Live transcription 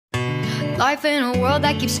Life in a world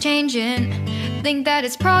that keeps changing. Think that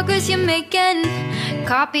it's progress you're making.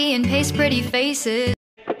 Copy and paste pretty faces.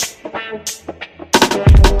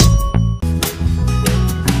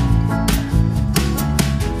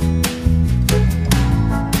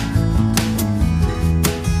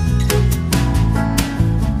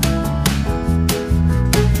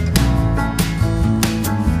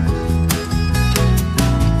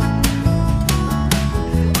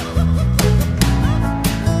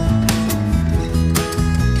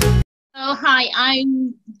 Hi,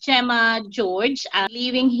 I'm Gemma George. I'm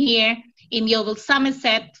living here in Yeovil,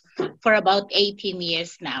 Somerset for about 18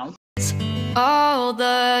 years now. All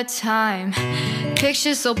the time,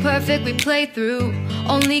 pictures so perfect we play through.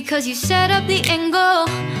 Only cause you set up the angle.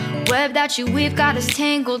 Web that you weave got us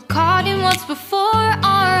tangled, caught in what's before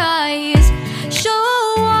our eyes.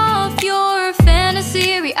 Show off your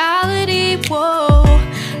fantasy reality. Whoa,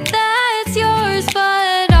 that's yours,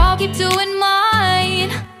 but I'll keep doing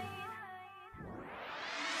mine.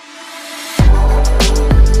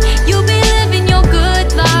 You'll be living your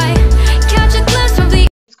good life. Catch a glimpse from the...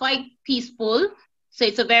 It's quite peaceful, so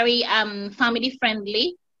it's a very family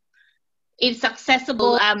friendly. It's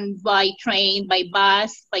accessible by train, by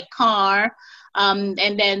bus, by car, and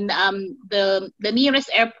then the nearest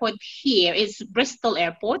airport here is Bristol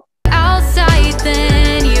Airport. Outside,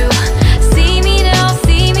 then you see me now,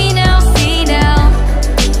 see me now, see now.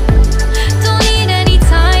 Don't need any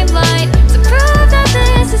timeline to prove that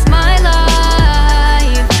this is my life.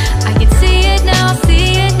 I can see it now,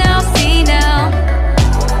 see it now, see now.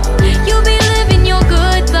 You'll be living your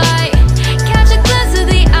good life. Catch a glimpse of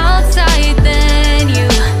the outside, then you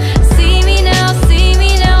see me now, see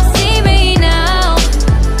me now, see me now.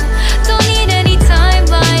 Don't need any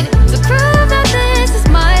timeline to prove that this is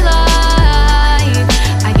my life.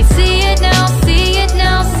 I can see it now, see it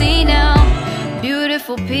now, see now.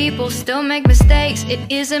 Beautiful people still make mistakes. It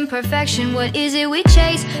isn't perfection, what is it we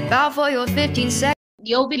chase? Bow for your 15 seconds.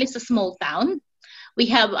 Yeovil is a small town. We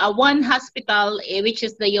have one hospital, which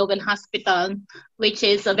is the Yeovil Hospital, which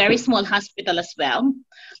is a very small hospital as well.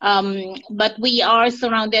 But we are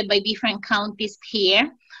surrounded by different counties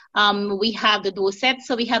here. We have the Dorset,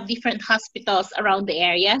 so we have different hospitals around the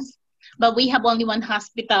areas. But we have only one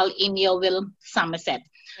hospital in Yeovil, Somerset.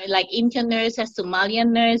 Like Indian nurses,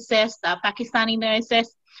 Somalian nurses, Pakistani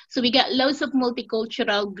nurses. So we got loads of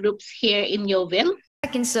multicultural groups here in Yeovil.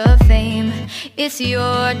 Seconds of fame, it's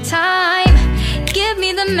your time. Give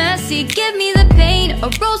me the messy, give me the pain. A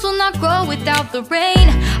rose will not grow without the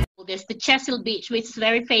rain. There's the Chesil Beach, which is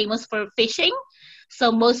very famous for fishing.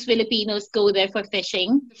 So most Filipinos go there for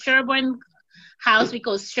fishing. Sherborne House, we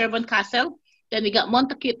call Sherborne Castle. Then we got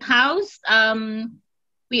Montacute House.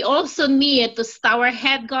 We also near to Stour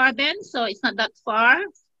Head Garden, so it's not that far.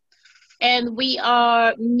 And we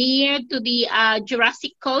are near to the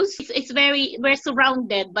Jurassic Coast. We're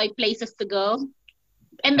surrounded by places to go.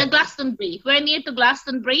 And the Glastonbury, we're near to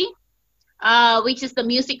Glastonbury, which is the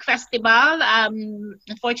music festival.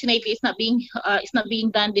 Unfortunately, it's not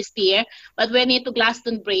being done this year, but we're near to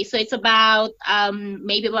Glastonbury. So it's about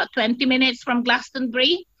maybe about 20 minutes from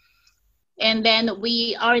Glastonbury. And then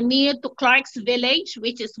we are near to Clark's Village,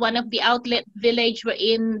 which is one of the outlet village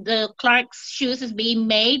wherein the Clark's shoes is being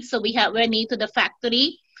made. So we're near to the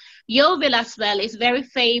factory. Yeovil as well is very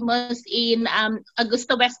famous in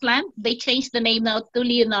Augusta Westland. They changed the name now to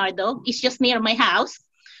Leonardo. It's just near my house,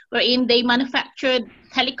 wherein they manufactured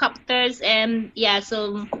helicopters. And yeah,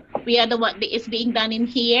 so we are the one that is being done in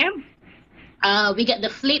here. We get the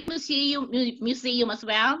Fleet Museum as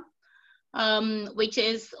well. Which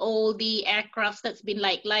is all the aircrafts that's been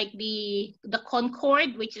like the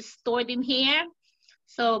Concorde, which is stored in here.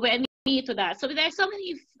 So we're near to that. So there's so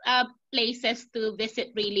many places to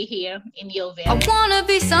visit really here in Yeovil. I wanna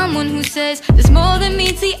be someone who says there's more than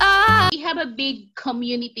meets the eye. We have a big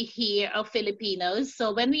community here of Filipinos.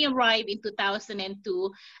 So when we arrived in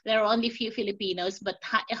 2002, there are only a few Filipinos, but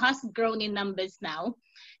it has grown in numbers now.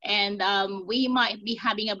 And we might be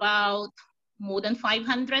having about more than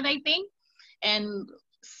 500, I think. And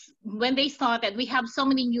when they started, we have so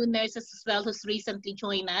many new nurses as well who's recently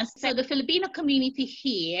joined us. So the Filipino community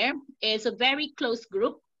here is a very close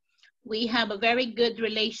group. We have a very good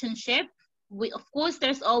relationship. Of course,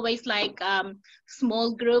 there's always like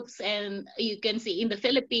small groups, and you can see in the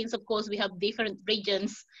Philippines, of course, we have different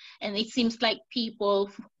regions, and it seems like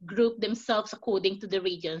people group themselves according to the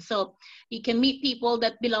region. So you can meet people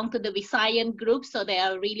that belong to the Visayan group, so they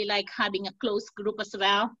are really like having a close group as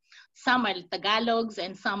well. Some are Tagalogs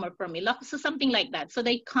and some are from Ilocos, so something like that. So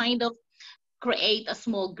they kind of create a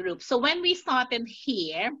small group. So when we started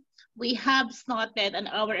here, we have started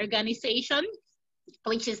our organization.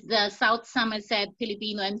 which is the South Somerset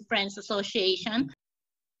Filipino and Friends Association.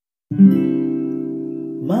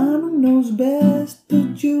 Manong knows best,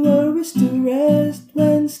 put your worries to rest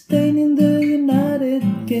when staying in the United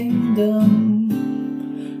Kingdom.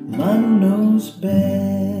 Manong knows best.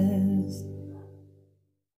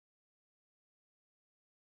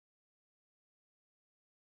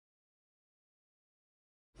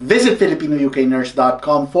 Visit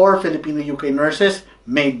FilipinoUKNurse.com for Filipino UK nurses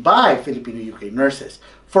made by Filipino UK nurses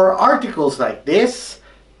for articles like this,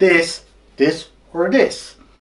 or this.